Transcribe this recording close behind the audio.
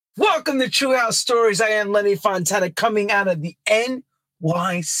Welcome to True House Stories. I am Lenny Fontana coming out of the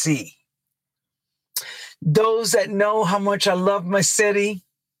NYC. Those that know how much I love my city,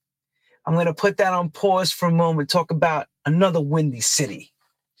 I'm going to put that on pause for a moment, talk about another windy city.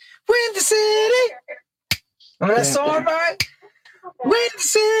 Windy City! Remember that song, right? Windy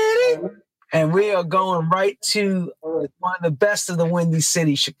City! And we are going right to one of the best of the windy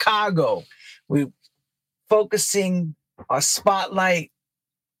city, Chicago. We're focusing our spotlight.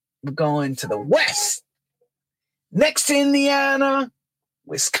 We're going to the west, next to Indiana,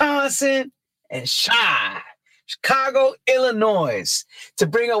 Wisconsin, and Chicago, Illinois, to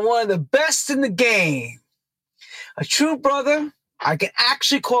bring up one of the best in the game. A true brother. I can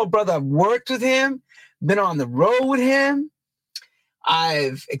actually call a brother. I've worked with him, been on the road with him.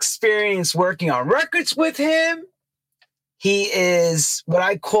 I've experienced working on records with him. He is what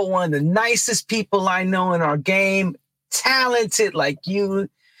I call one of the nicest people I know in our game. Talented like you.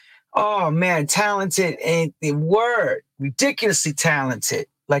 Oh, man, talented ain't the word. Ridiculously talented.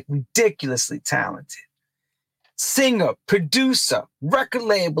 Like ridiculously talented. Singer, producer, record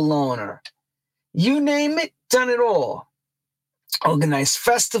label owner. You name it, done it all. Organized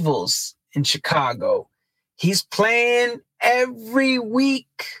festivals in Chicago. He's playing every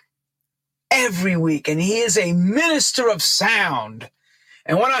week. And he is a minister of sound.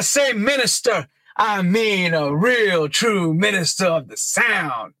 And when I say minister, I mean a real, true minister of the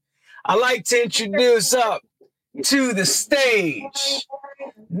sound. I'd like to introduce up to the stage,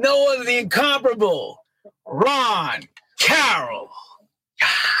 no other the incomparable, Ron Carroll.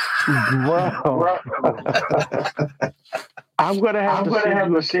 Wow. I'm going to have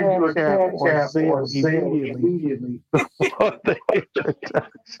to send you a cash app or immediately.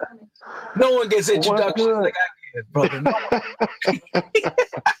 No one gets introductions like I get, brother.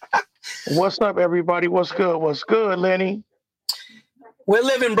 What's up, everybody? What's good? What's good, Lenny? We're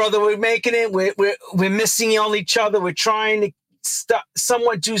living, brother. We're making it. We're missing on each other. We're trying to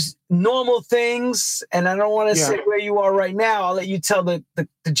somewhat do normal things. And I don't want to say where you are right now. I'll let you tell the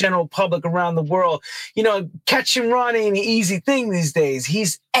general public around the world. You know, catching Ron ain't an easy thing these days.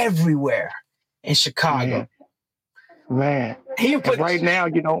 He's everywhere in Chicago. Man. Right now,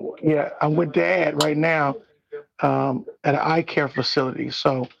 I'm with Dad right now at an eye care facility.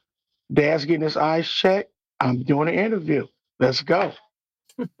 So Dad's getting his eyes checked. I'm doing an interview. Let's go.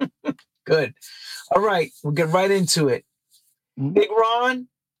 Good. All right. We'll get right into it. Mm-hmm. Big Ron,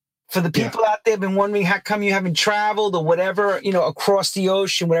 for the people out there been wondering how come you haven't traveled or whatever, across the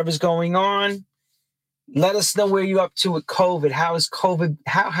ocean, whatever's going on, let us know where you're up to with COVID. How is COVID?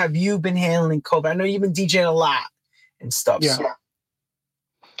 How have you been handling COVID? I know you've been DJing a lot and stuff. Yeah. So.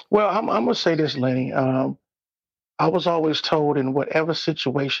 Well, I'm going to say this, Lenny. I was always told in whatever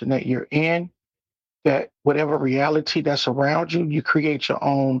situation that you're in, that whatever reality that's around you, you create your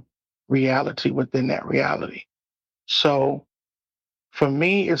own reality within that reality. So for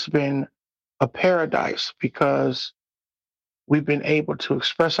me, it's been a paradise because we've been able to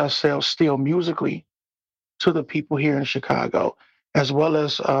express ourselves still musically to the people here in Chicago, as well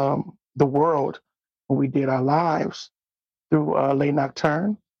as the world when we did our lives through Les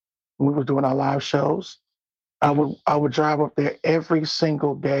Nocturnes. When we were doing our live shows, I would drive up there every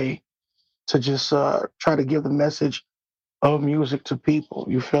single day to just try to give the message of music to people.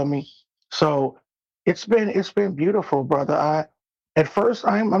 You feel me? So it's been beautiful, brother. At first,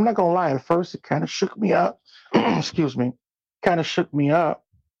 I'm not gonna lie. At first, it kind of shook me up. Excuse me, kind of shook me up,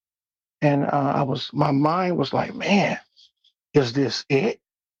 and my mind was like, man, is this it?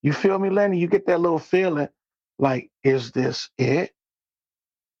 You feel me, Lenny? You get that little feeling, like, is this it?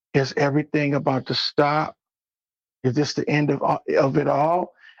 Is everything about to stop? Is this the end of it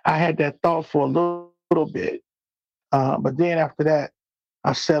all? I had that thought for a little bit. But then after that,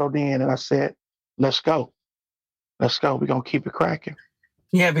 I settled in and I said, let's go. Let's go. We're going to keep it cracking.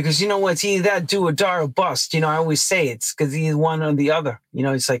 Yeah, because you know what? It's either that, do or die or bust. I always say it's because either one or the other.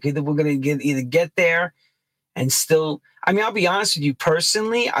 It's like either we're going to get there and still. I mean, I'll be honest with you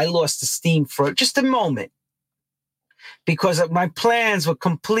personally. I lost the steam for just a moment because my plans were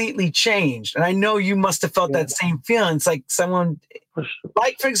completely changed. And I know you must have felt that same feeling. It's like someone,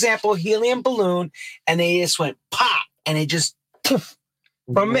 like, for example, helium balloon, and they just went pop, and it just poof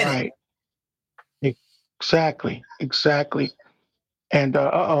for a minute. Right. Exactly. And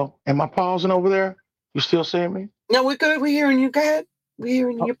am I pausing over there? You still seeing me? No, we're good. We're hearing you. Go ahead. We're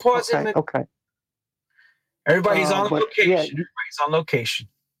hearing you. You're pausing. Okay. Everybody's on location. Everybody's on location.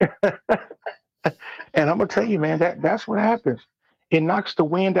 And I'm gonna tell you, man, that's what happens. It knocks the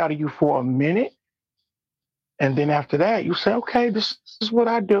wind out of you for a minute, and then after that, you say, "Okay, this is what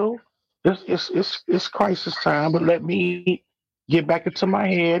I do. It's crisis time, but let me get back into my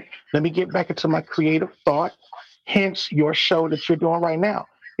head. Let me get back into my creative thought. Hence, your show that you're doing right now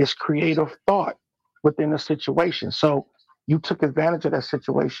is creative thought within the situation. So you took advantage of that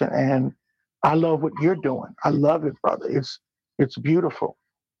situation, and I love what you're doing. I love it, brother. It's beautiful.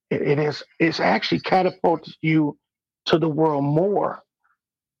 It is. It's actually catapulted you to the world more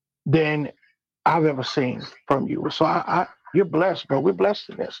than I've ever seen from you. So you're blessed, bro. We're blessed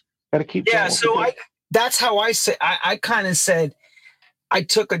in this. Got to keep doing Yeah, what we so do. that's how I said. I kind of said I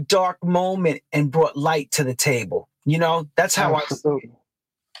took a dark moment and brought light to the table. That's how Absolutely.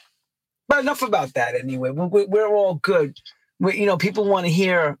 But enough about that anyway. We're all good. People want to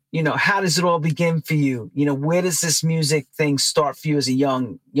hear, how does it all begin for you? Where does this music thing start for you as a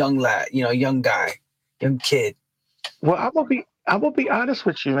young lad, young guy, young kid? Well, I'm gonna be honest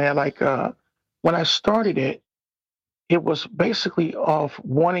with you, man. Like when I started it, it was basically of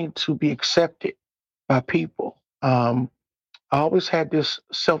wanting to be accepted by people. I always had this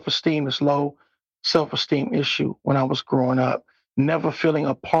self-esteem, this low self-esteem issue when I was growing up, never feeling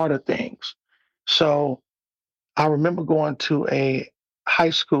a part of things. So I remember going to a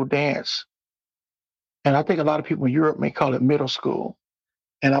high school dance, and I think a lot of people in Europe may call it middle school.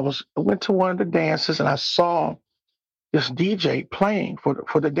 And I went to one of the dances, and I saw this DJ playing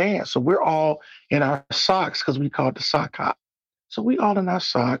for the dance. So we're all in our socks because we call it the sock hop. So we all in our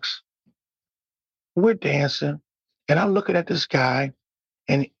socks, we're dancing, and I'm looking at this guy,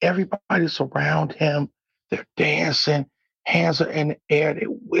 and everybody's around him. They're dancing, hands are in the air, they're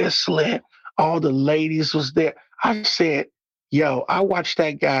whistling. All the ladies was there. I said, "Yo, I watched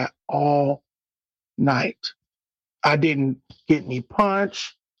that guy all night. I didn't get any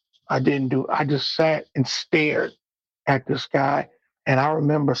punch. I just sat and stared at this guy. And I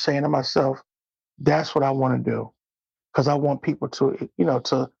remember saying to myself, that's what I want to do. Because I want people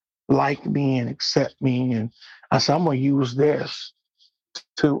to like me and accept me. And I said, I'm gonna use this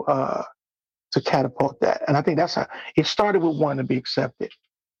to catapult that. And I think that's how it started with wanting to be accepted.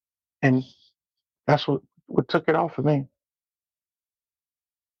 And that's what took it off for me.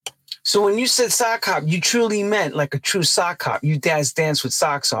 So when you said sock hop, you truly meant like a true sock hop. You guys dance with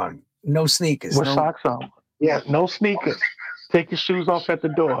socks on, no sneakers. With socks on. Yeah, no sneakers. Take your shoes off at the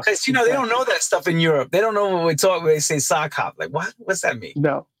door. Because they don't know that stuff in Europe. They don't know when we talk when they say sock hop. Like, what? What's that mean?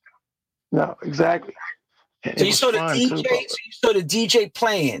 No, exactly. So you saw the DJ. So you saw the DJ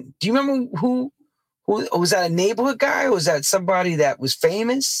playing. Do you remember who was that? A neighborhood guy, or was that somebody that was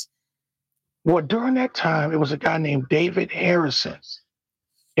famous? Well, during that time, it was a guy named David Harrison.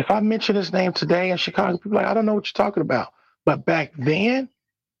 If I mention his name today in Chicago, people are like, I don't know what you're talking about. But back then,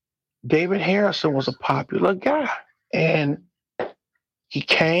 David Harrison was a popular guy. And he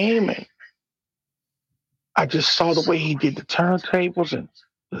came, and I just saw the way he did the turntables and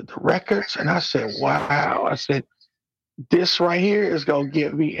the records. And I said, wow. I said, this right here is going to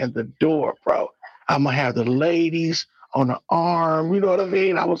get me in the door, bro. I'm going to have the ladies on the arm. You know what I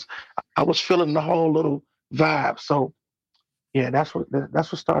mean? I was feeling the whole little vibe. So, yeah, that's what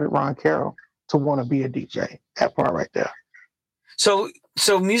started Ron Carroll to want to be a DJ. That part right there. So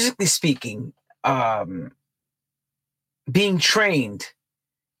musically speaking, being trained,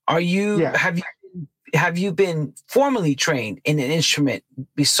 have you been formally trained in an instrument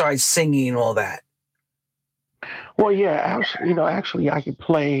besides singing and all that? Well, yeah, actually, I could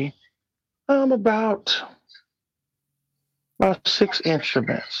play about 6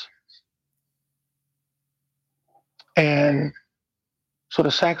 instruments, and so the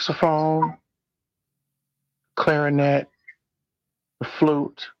saxophone, clarinet, the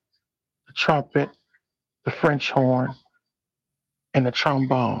flute, the trumpet, the French horn, and the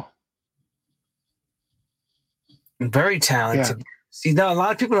trombone. Very talented. Yeah. See, now a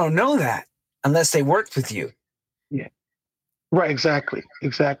lot of people don't know that unless they worked with you. Yeah. Right. Exactly.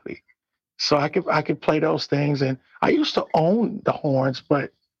 So I could play those things, and I used to own the horns,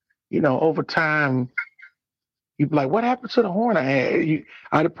 but over time, you'd be like, "What happened to the horn I had?"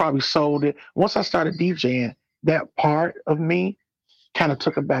 I'd have probably sold it. Once I started DJing, that part of me kind of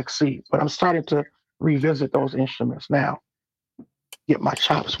took a back seat. But I'm starting to revisit those instruments now, get my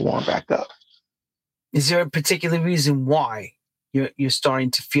chops warmed back up. Is there a particular reason why you're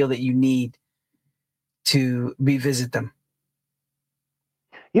starting to feel that you need to revisit them?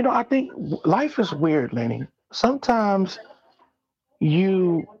 I think life is weird, Lenny. Sometimes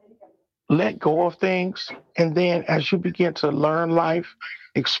you let go of things, and then as you begin to learn life,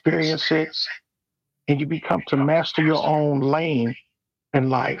 experience it, and you become to master your own lane in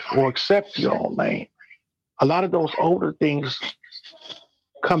life or accept your own lane, a lot of those older things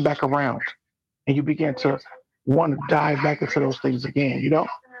come back around, and you begin to want to dive back into those things again,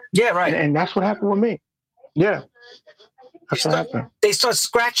 Yeah, right. And that's what happened with me. Yeah. That's what happened. they start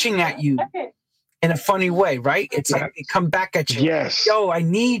scratching at you in a funny way, right? It's like they come back at you. Yes. Yo, I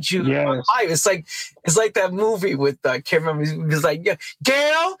need you in my life. It's like that movie with I can't remember. It was like, yeah,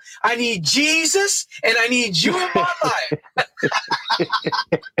 Gail, I need Jesus and I need you in my life.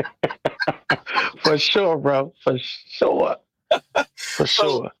 For sure, bro. For sure. For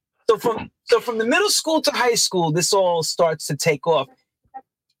sure. So from the middle school to high school, this all starts to take off.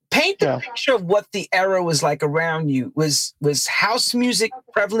 Paint the picture of what the era was like around you. Was house music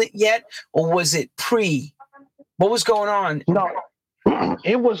prevalent yet, or was it pre? What was going on? No,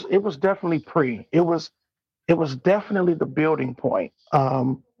 it was definitely pre. It was definitely the building point.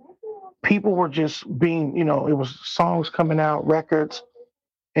 People were just being, it was songs coming out, records,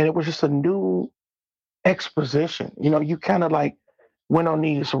 and it was just a new exposition. You kind of like went on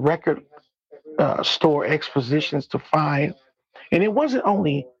these record store expositions to find, and it wasn't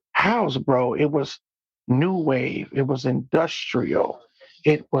only house, bro. It was new wave. It was industrial.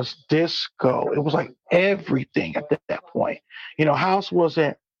 It was disco. It was like everything at that point. House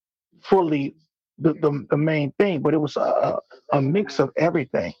wasn't fully the main thing, but it was a mix of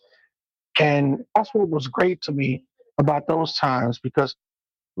everything. And that's what was great to me about those times, because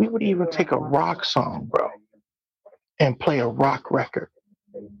we would even take a rock song, bro, and play a rock record.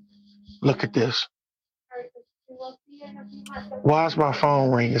 Look at this. Why is my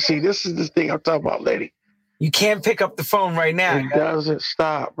phone ringing? See, this is the thing I'm talking about, lady. You can't pick up the phone right now. It doesn't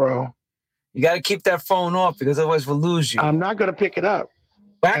stop, bro. You got to keep that phone off, because otherwise we'll lose you. I'm not going to pick it up.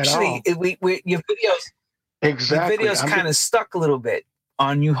 Well, actually, your videos kind of stuck a little bit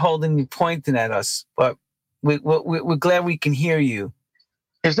on you holding me pointing at us, but we're glad we can hear you.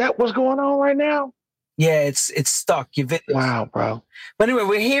 Is that what's going on right now? Yeah, it's stuck. Your videos. Wow, bro. But anyway,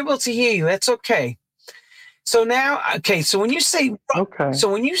 we're able to hear you. That's okay. So now, so when you say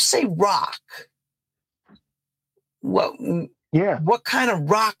rock, what kind of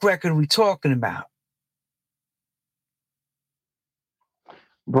rock record are we talking about?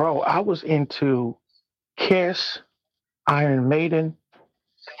 Bro, I was into Kiss, Iron Maiden,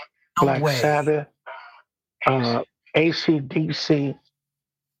 Black Sabbath, AC/DC.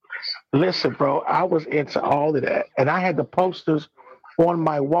 Listen, bro, I was into all of that. And I had the posters on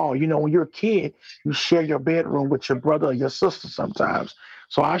my wall. When you're a kid, you share your bedroom with your brother or your sister sometimes.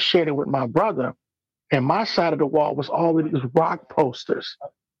 So I shared it with my brother. And my side of the wall was all of these rock posters.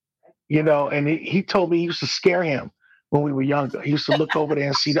 And he told me he used to scare him when we were younger. He used to look over there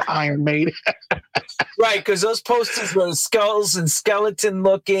and see the Iron Maiden. Right, because those posters were skulls and skeleton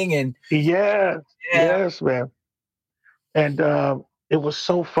looking. And yes, man. And it was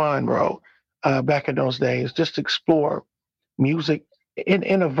so fun, bro, back in those days, just to explore music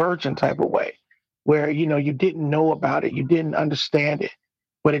in a virgin type of way, where, you didn't know about it, you didn't understand it,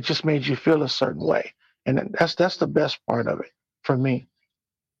 but it just made you feel a certain way. And that's the best part of it for me.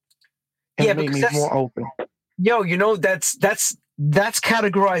 It made me more open. Yo, that's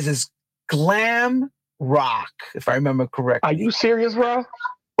categorized as glam rock, if I remember correctly. Are you serious, bro?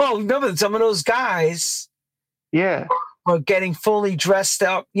 Well, no, but some of those guys are getting fully dressed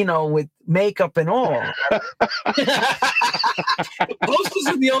up, with makeup and all. The posters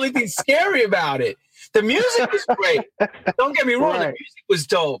are the only thing scary about it. The music was great. Don't get me wrong, the music was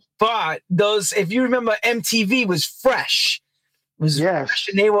dope. But if you remember, MTV was fresh. It was fresh,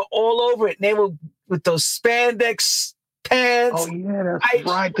 and they were all over it. And they were with those spandex pants. Oh, yeah, that's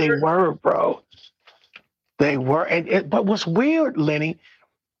right. They were, bro. They were. But what's weird, Lenny,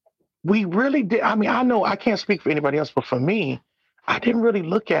 we really did. I mean, I know I can't speak for anybody else, but for me, I didn't really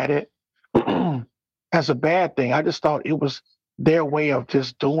look at it as a bad thing. I just thought it was their way of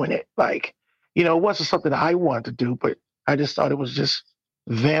just doing it. Like, it wasn't something I wanted to do, but I just thought it was just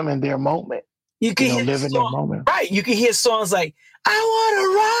them and their moment. You can hear live in their moment. Right. You can hear songs like, I want to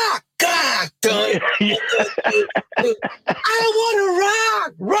rock. God, I want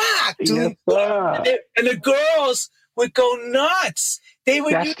to rock, dude. Yes, and the girls would go nuts. They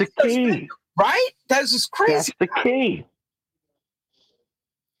would. That's the key, right? That's just crazy. That's the key.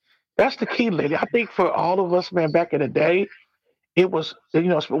 That's the key, lady. I think for all of us, man, back in the day, it was,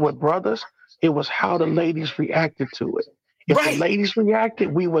 with brothers, it was how the ladies reacted to it. If the ladies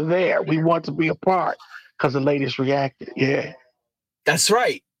reacted, we were there. We wanted to be a part because the ladies reacted. Yeah, that's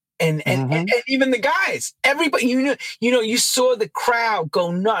right. And even the guys, everybody, you saw the crowd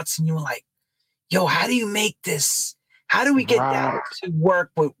go nuts, and you were like, "Yo, how do you make this? How do we get that to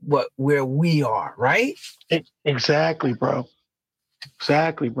work with where we are?" Right? Exactly, bro.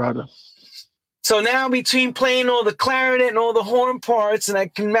 Exactly, brother. So now between playing all the clarinet and all the horn parts, and I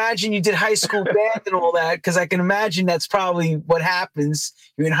can imagine you did high school band and all that, because I can imagine that's probably what happens.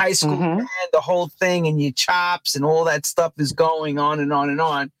 You're in high school band, the whole thing, and your chops and all that stuff is going on and on and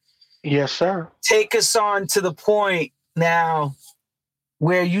on. Yes, sir. Take us on to the point now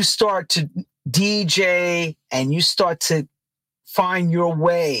where you start to DJ and you start to find your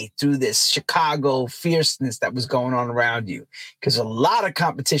way through this Chicago fierceness that was going on around you, because a lot of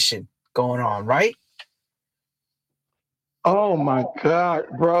competition going on, right? Oh my God,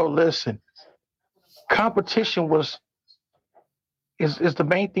 bro! Listen, competition is the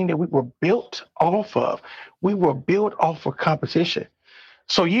main thing that we were built off of. We were built off of competition.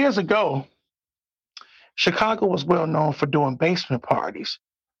 So years ago, Chicago was well known for doing basement parties.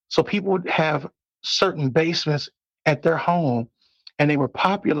 So people would have certain basements at their home, and they were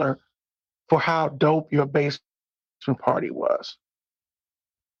popular for how dope your basement party was.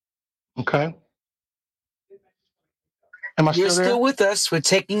 Okay, am I You're still still there? with us. We're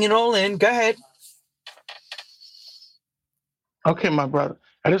taking it all in. Go ahead. Okay, my brother.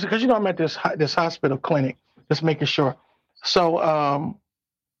 And this because I'm at this hospital clinic, just making sure. So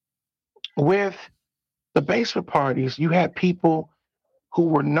with the basement parties, you had people who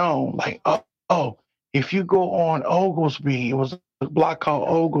were known, like, oh, if you go on Oglesby, it was a block called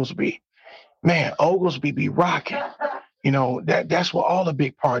Oglesby. Man, Oglesby be rocking. That's where all the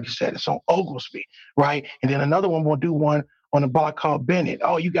big parties at. It's on Oglesby, right? And then another one will do one on a block called Bennett.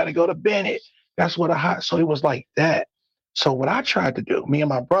 Oh, you got to go to Bennett. That's what so it was like that. So what I tried to do, me and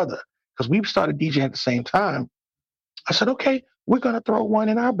my brother, because we started DJing at the same time, I said, okay, we're going to throw one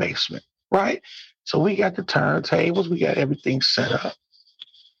in our basement, right? So we got the turntables, we got everything set up.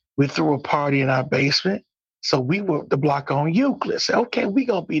 We threw a party in our basement. So we were the block on Euclid. Said, okay, we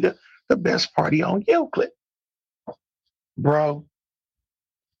going to be the best party on Euclid. Bro,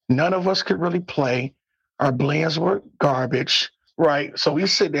 none of us could really play. Our blends were garbage, right? So we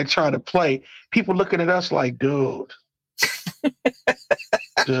sit there trying to play. People looking at us like, dude,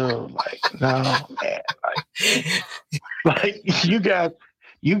 like, no, man, like you guys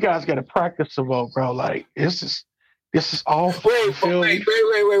got to practice some more, bro. Like this is awful. Wait.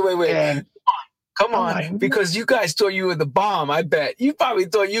 And come on, because you guys thought you were the bomb. I bet you probably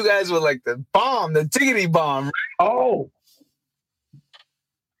thought you guys were like the bomb, the tickety bomb. Right? Oh,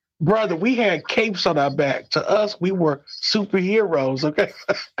 brother, we had capes on our back. To us, we were superheroes. Okay,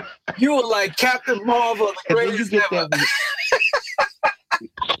 you were like Captain Marvel, the greatest ever.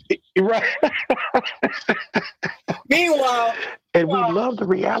 Right. Meanwhile, we love the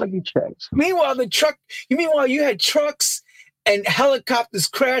reality checks. Meanwhile, you had trucks and helicopters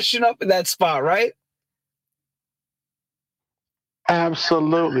crashing up in that spot, right?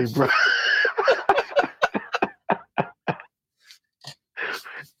 Absolutely, bro.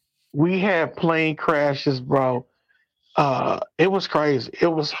 We had plane crashes, bro. It was crazy. It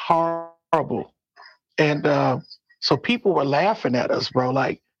was horrible. And so people were laughing at us, bro,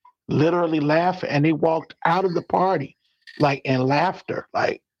 like literally laughing. And they walked out of the party, like in laughter,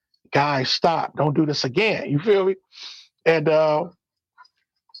 like, guys, stop. Don't do this again. You feel me? And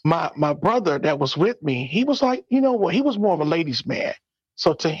my brother that was with me, he was like, you know what? He was more of a ladies' man.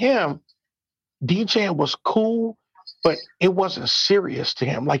 So to him, DJing was cool, but it wasn't serious to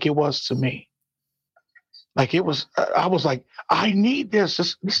him like it was to me. Like it was, I was like, I need this.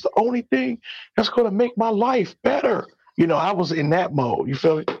 This is the only thing that's going to make my life better. I was in that mode. You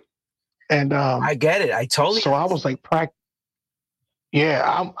feel me? And I get it. I totally. So I was like,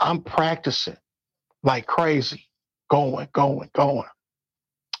 yeah, I'm practicing like crazy, going.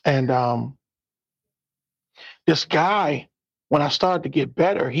 And this guy, when I started to get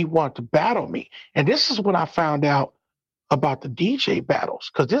better, he wanted to battle me. And this is when I found out about the DJ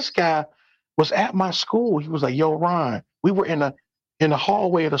battles, because this guy was at my school. He was like, yo, Ron, we were in the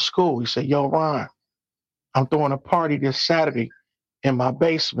hallway of the school. He said, yo, Ron, I'm throwing a party this Saturday in my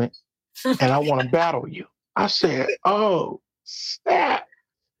basement, and I want to battle you. I said, oh, snap.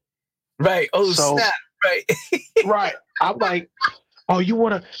 Right. Oh, so, snap. Right. Right. I'm like, oh, you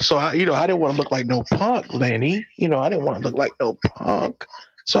want to? So I didn't want to look like no punk, Lenny. I didn't want to look like no punk.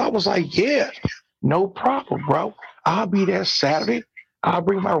 So I was like, yeah, no problem, bro. I'll be there Saturday. I'll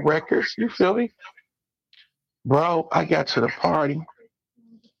bring my records. You feel me? Bro, I got to the party.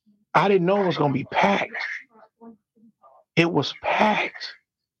 I didn't know it was going to be packed. It was packed.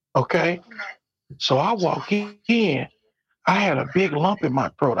 Okay. So I walk in. I had a big lump in my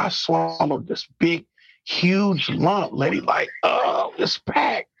throat. I swallowed this big, huge lump, lady. Like, oh, it's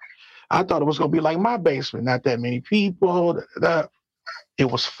packed. I thought it was going to be like my basement. Not that many people. It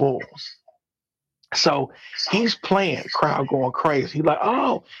was full. So he's playing, crowd going crazy. He like,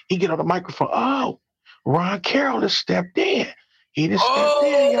 oh, he get on the microphone. Oh, Ron Carroll just stepped in. He just stepped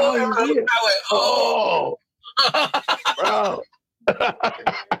in, y'all. He's Oh, here. I went, Oh, bro.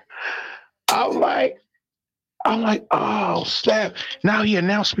 I'm like, oh, snap. Now he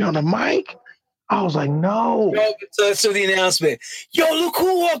announced me on the mic. I was like, no. So that's the announcement. Yo, look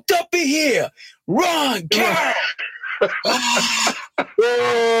who walked up in here. Ron Carroll.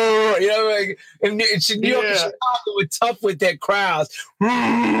 You know, like, and New York and Chicago were tough with their crowds.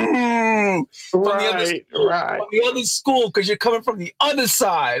 From the other school, because you're coming from the other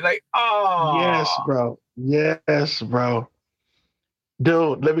side. Like, oh. Yes, bro.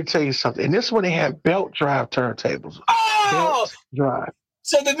 Dude, let me tell you something. And this is when they had belt drive turntables. Oh! Belt drive.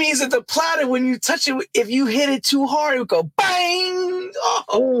 So that means that the platter, when you touch it, if you hit it too hard, it would go bang.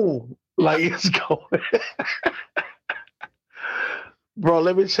 Oh, like it's going. Bro,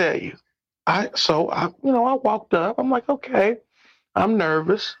 let me tell you. I walked up. I'm like, okay, I'm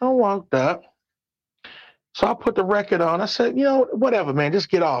nervous. I walked up. So I put the record on. I said, whatever, man, just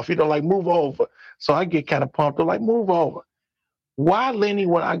get off. Like move over. So I get kind of pumped. I'm like, move over. Why, Lenny,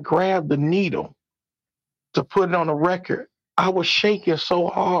 when I grabbed the needle to put it on the record, I was shaking so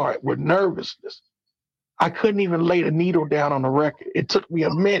hard with nervousness. I couldn't even lay the needle down on the record. It took me a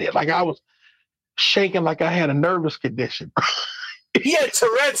minute. Like I was shaking like I had a nervous condition. He had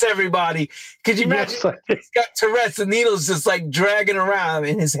Tourette's, everybody. Could you imagine? Yes, he's got Tourette's. The needle's just like dragging around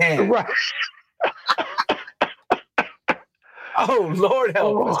in his hand. Right. Oh, Lord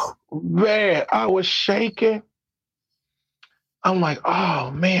help us. Man, I was shaking. I'm like,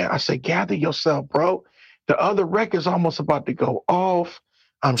 oh, man. I said, gather yourself, bro. The other record's almost about to go off.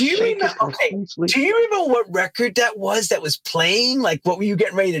 Do you remember what record that was playing? Like, what were you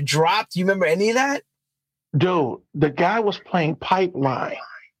getting ready to drop? Do you remember any of that? Dude, the guy was playing Pipeline.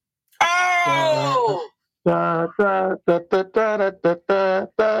 Oh!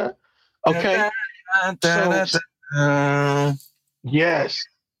 Okay. Yes.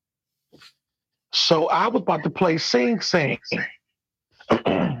 So I was about to play Sing Sing.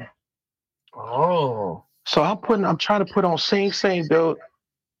 Oh. So I'm trying to put on Sing Sing, dude.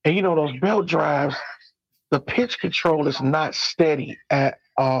 And those belt drives, the pitch control is not steady at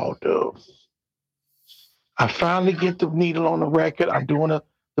all, dude. I finally get the needle on the record. I'm doing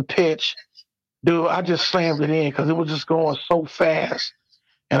the pitch. Dude, I just slammed it in because it was just going so fast.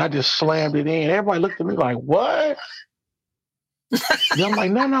 And I just slammed it in. Everybody looked at me like, what? And I'm like,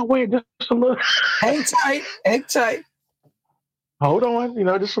 no, wait, just a little. Hang tight. Hold on.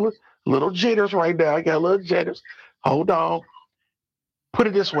 Just a little jitters right now. I got a little jitters. Hold on. Put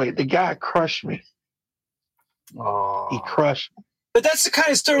it this way. The guy crushed me. Oh. He crushed me. But that's the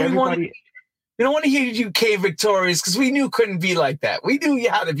kind of story we want. We don't want to hear you cave victorious because we knew it couldn't be like that. We knew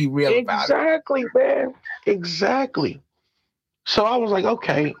you had to be real about it. Exactly, man. Exactly. So I was like,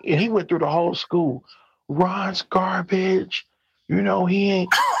 okay. And he went through the whole school. Ron's garbage. He ain't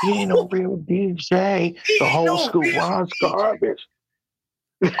no real DJ. The whole school. Ron's garbage.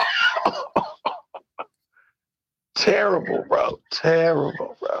 Terrible, bro.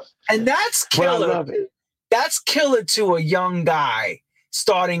 And that's killer. But I love it. That's killer to a young guy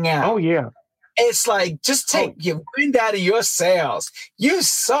starting out. Oh, yeah. It's like, just take your wind out of your sails. You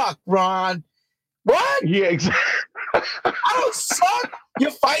suck, Ron. What? Yeah, exactly. I don't suck.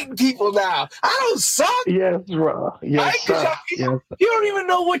 You're fighting people now. I don't suck. Yes, Ron. Yes, sir. You don't even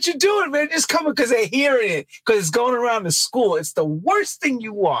know what you're doing, man. Just coming because they're hearing it, because it's going around the school. It's the worst thing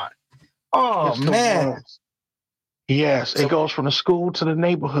you want. Oh, man. Yes, it goes from the school to the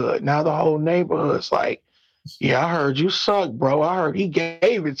neighborhood. Now the whole neighborhood's like, yeah, I heard you suck, bro. I heard he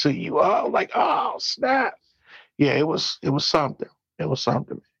gave it to you. Oh, like, oh, snap. Yeah, it was something. It was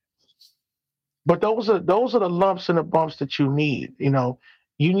something. But those are the lumps and the bumps that you need. You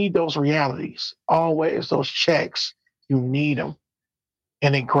need those realities. Always those checks. You need them.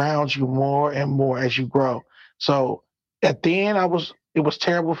 And it grounds you more and more as you grow. So at the end, it was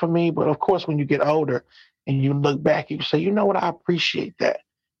terrible for me. But of course, when you get older and you look back, you say, you know what? I appreciate that.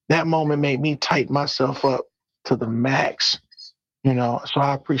 That moment made me tighten myself up to the max. So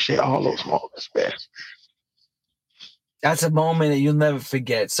I appreciate all those moments, man. That's a moment that you'll never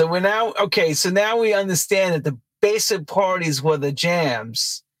forget. So now we understand that the basic parties were the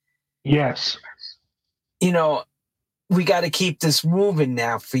jams. Yes. We got to keep this moving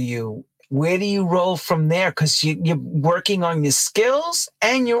now for you. Where do you roll from there? Because you're working on your skills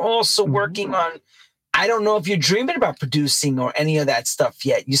and you're also working on, I don't know if you're dreaming about producing or any of that stuff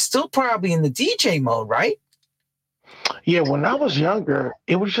yet. You're still probably in the DJ mode, right? Yeah, when I was younger,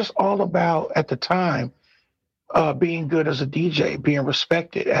 it was just all about, at the time, being good as a DJ, being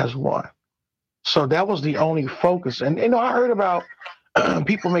respected as one. So that was the only focus. And I heard about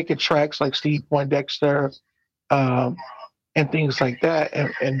people making tracks like Steve Poindexter, um, and things like that.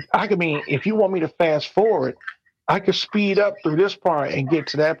 And mean, if you want me to fast forward, I could speed up through this part and get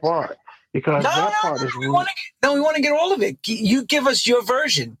to that part No, because no, that part no. is We want to get all of it. You give us your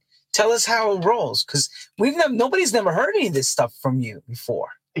version. Tell us how it rolls, because nobody's never heard any of this stuff from you before.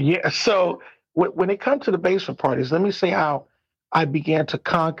 yeah. So when it comes to the basement parties, let me say how I began to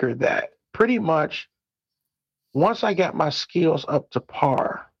conquer that. Pretty much, once I got my skills up to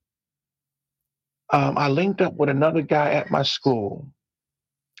par, I linked up with another guy at my school,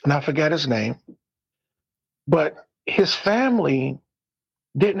 and I forgot his name, but his family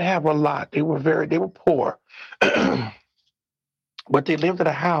didn't have a lot. They were poor, but they lived at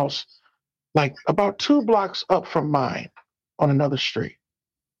a house like about 2 blocks up from mine on another street.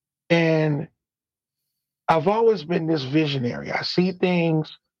 And I've always been this visionary. I see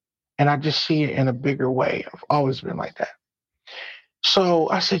things and I just see it in a bigger way. I've always been like that. So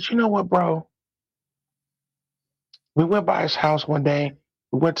I said, you know what, bro? We went by his house one day.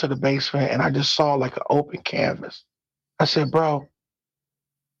 We went to the basement and I just saw like an open canvas. I said, bro,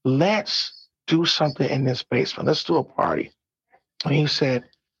 let's do something in this basement. Let's do a party. And he said,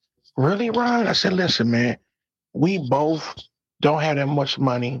 really, Ron? I said, listen, man, we both don't have that much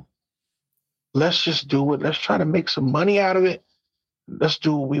money. Let's just do it. Let's try to make some money out of it. Let's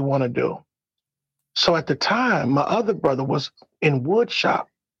do what we want to do. So at the time, my other brother was in wood shop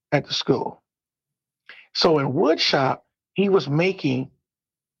at the school. So in wood shop, he was making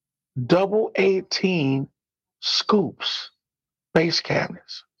double 18 scoops, base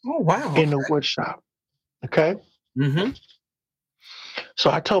cabinets Oh, wow. in the wood shop. Okay. Mm-hmm.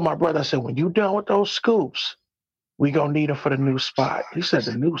 So I told my brother, I said, when you done with those scoops, we gonna need them for the new spot. He said,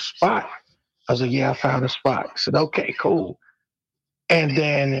 the new spot? I was like, yeah, I found a spot. He said, okay, cool. And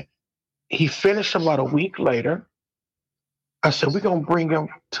then he finished about a week later. I said, we're gonna bring him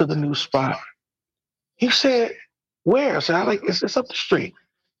to the new spot. He said, where? I said, it's up the street.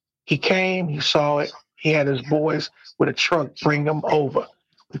 He came, he saw it. He had his boys with a truck bring him over.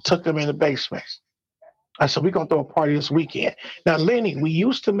 We took them in the basement. I said, we're gonna throw a party this weekend. Now, Lenny, we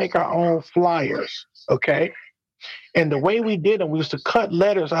used to make our own flyers, okay? And the way we did them, we used to cut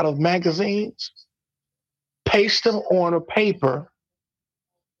letters out of magazines, paste them on a paper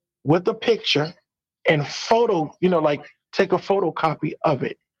with a picture, and photo, like take a photocopy of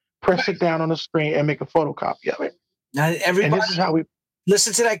it, press it down on the screen, and make a photocopy of it. Now, And everybody, this is how we,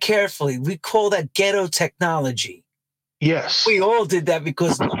 listen to that carefully. We call that ghetto technology. yes. We all did that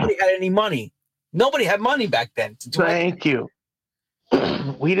because nobody had any money. Nobody had money back then to do anything. Thank you.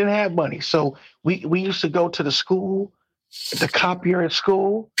 We didn't have money. So we used to go to the school, the copier at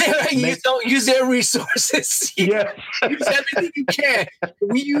school. You don't use their resources. Yeah. Use everything you can.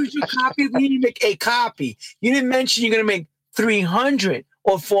 We use your copy. We need to make a copy. You didn't mention you're going to make 300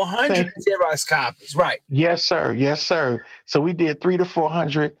 or 400 Xerox copies, right? Yes, sir. Yes, sir. So we did 300 to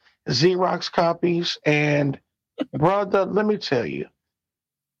 400 Xerox copies. And brother, let me tell you,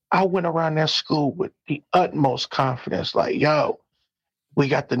 I went around that school with the utmost confidence. Like, yo, we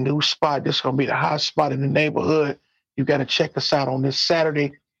got the new spot. This is going to be the hot spot in the neighborhood. You got to check us out on this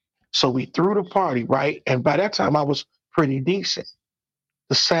Saturday. So we threw the party, right? And by that time, I was pretty decent.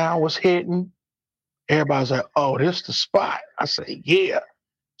 The sound was hitting. Everybody's like, oh, this is the spot. I said, yeah.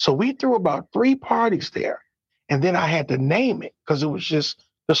 So we threw about 3 parties there. And then I had to name it because it was just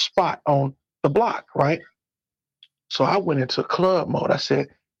the spot on the block, right? So I went into club mode. I said,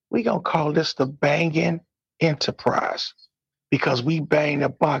 we going to call this the Banging Enterprise because we bang the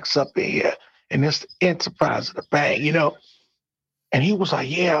box up in here and it's the enterprise of the bang, And he was like,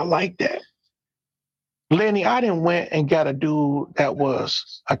 yeah, I like that. Lenny, I didn't went and got a dude that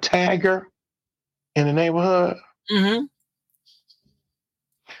was a tagger in the neighborhood. Mm-hmm.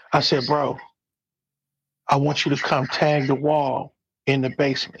 I said, bro, I want you to come tag the wall in the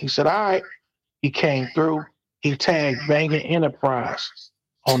basement. He said, all right. He came through. He tagged Banging Enterprise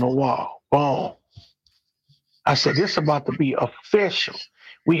on the wall. Boom. I said, this is about to be official.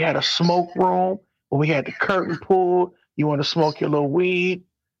 We had a smoke room where we had the curtain pulled. You want to smoke your little weed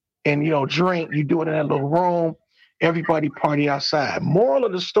and, drink. You do it in that little room. Everybody party outside. Moral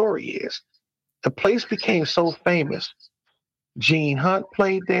of the story is the place became so famous. Gene Hunt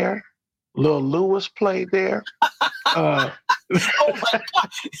played there. Lil Lewis played there. Oh my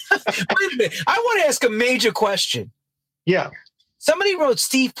God. Wait a minute. I want to ask a major question. Yeah. Somebody wrote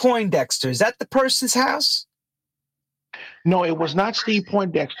Steve Poindexter. Is that the person's house? No, it was not Steve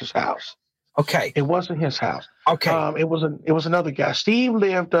Poindexter's house. Okay. It wasn't his house. Okay. It was another guy. Steve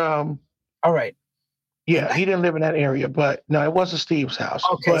lived all right. Yeah, he didn't live in that area, but no, it wasn't Steve's house.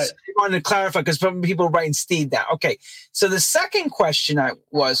 Okay, so But I wanted to clarify because some people are writing Steve down. Okay, so the second question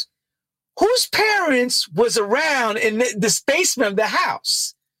was, whose parents was around in this basement of the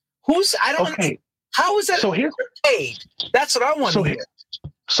house? I don't okay, how was that so his paid? That's what I want so to his,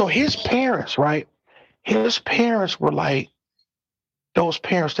 hear. so his parents, right? His parents were like those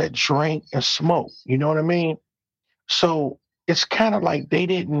parents that drink and smoke. You know what I mean? So it's kind of like they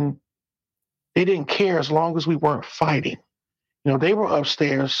didn't care as long as we weren't fighting. You know, they were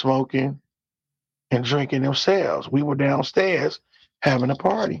upstairs smoking and drinking themselves. We were downstairs having a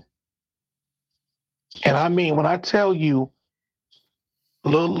party. And I mean, when I tell you,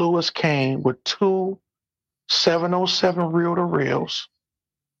 Lil Lewis came with two 707 reel to reels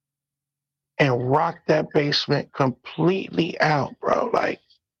and rocked that basement completely out, bro. Like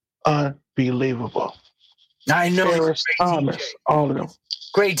unbelievable. I know he's a Ferris great Thomas, DJ. all of them.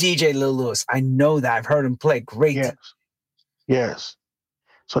 Great DJ, Lil Lewis. I know that. I've heard him play. Great. Yes, yes.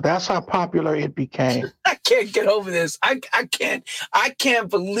 So that's how popular it became. I can't get over this. I can't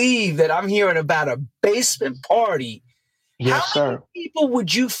believe that I'm hearing about a basement party. Yes, How many sir. people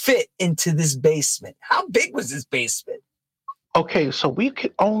would you fit into this basement? How big was this basement? Okay, so we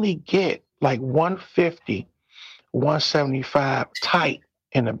could only get like 150, 175 tight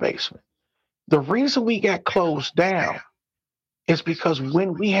in the basement. The reason we got closed down is because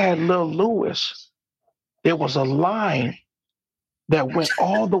when we had Lil Lewis, there was a line that went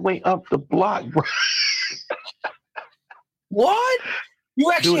all the way up the block, bro. What?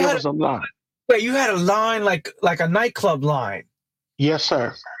 You actually Dude, it had was a line. you had a line like a nightclub line. Yes,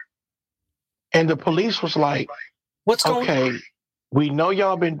 sir. And the police was like, What's going on? okay, we know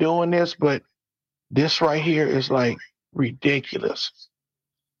y'all been doing this, but this right here is like ridiculous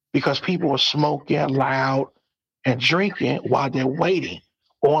because people were smoking loud and drinking while they're waiting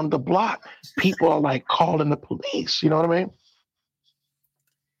on the block. People are like calling the police. You know what I mean?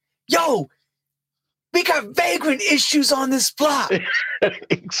 Yo, we got vagrant issues on this block.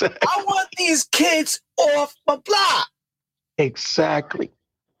 Exactly. I want these kids off my block. Exactly.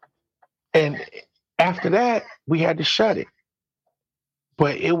 And after that, we had to shut it.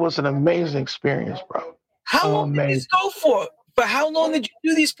 But it was an amazing experience, bro. How long did this go for? For how long did you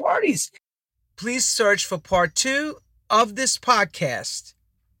do these parties? Please search for part 2 of this podcast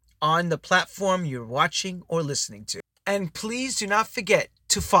on the platform you're watching or listening to. And please do not forget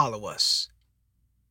to follow us.